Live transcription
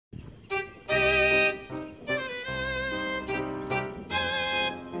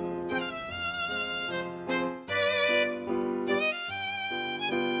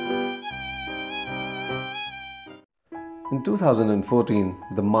In 2014,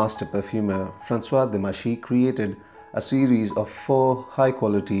 the master perfumer François Demachy created a series of 4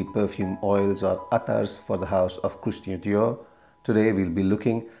 high-quality perfume oils or attars for the house of Christian Dior. Today we'll be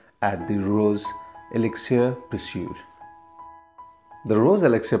looking at the Rose Elixir Precieux. The Rose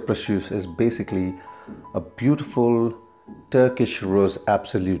Elixir Precieux is basically a beautiful Turkish rose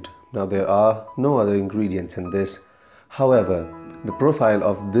absolute. Now there are no other ingredients in this. However, the profile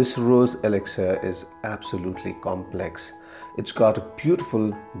of this rose elixir is absolutely complex. It's got a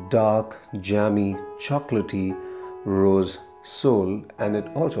beautiful dark, jammy, chocolatey rose soul, and it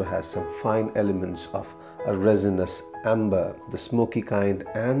also has some fine elements of a resinous amber, the smoky kind,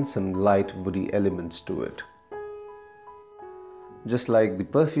 and some light woody elements to it. Just like the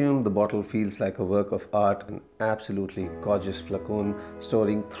perfume, the bottle feels like a work of art, an absolutely gorgeous flacon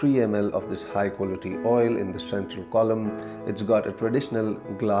storing 3 ml of this high quality oil in the central column. It's got a traditional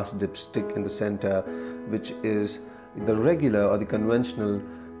glass dipstick in the center, which is the regular or the conventional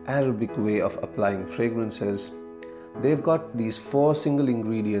Arabic way of applying fragrances. They've got these 4 single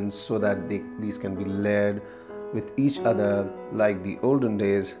ingredients so that these can be layered with each other like the olden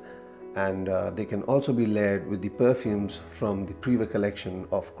days, and they can also be layered with the perfumes from the Privée collection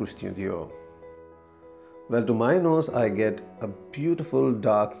of Christian Dior. Well, to my nose I get a beautiful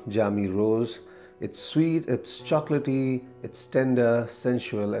dark jammy rose. It's sweet, it's chocolatey, it's tender,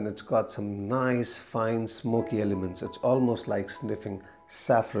 sensual, and it's got some nice fine smoky elements. It's almost like sniffing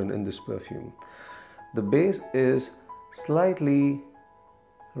saffron in this perfume. The base is slightly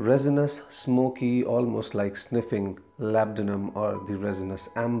resinous, smoky, almost like sniffing labdanum or the resinous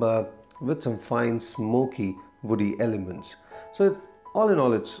amber, with some fine smoky woody elements. So all in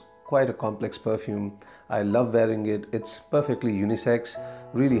all, it's quite a complex perfume. I love wearing it. It's perfectly unisex,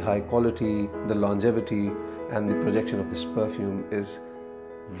 really high quality. The longevity and the projection of this perfume is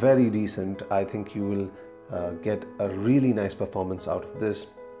very decent. I think you will get a really nice performance out of this.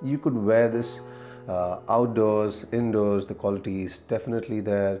 You could wear this outdoors, indoors. The quality is definitely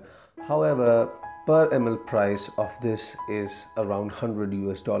there. However, per ml price of this is around $100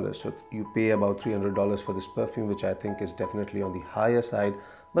 US. So you pay about $300 for this perfume, which I think is definitely on the higher side.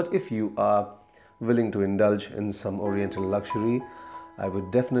 But if you are willing to indulge in some oriental luxury, I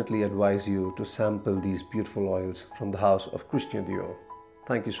would definitely advise you to sample these beautiful oils from the house of Christian Dior.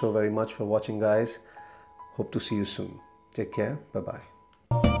 Thank you so very much for watching, guys. Hope to see you soon. Take care. Bye-bye.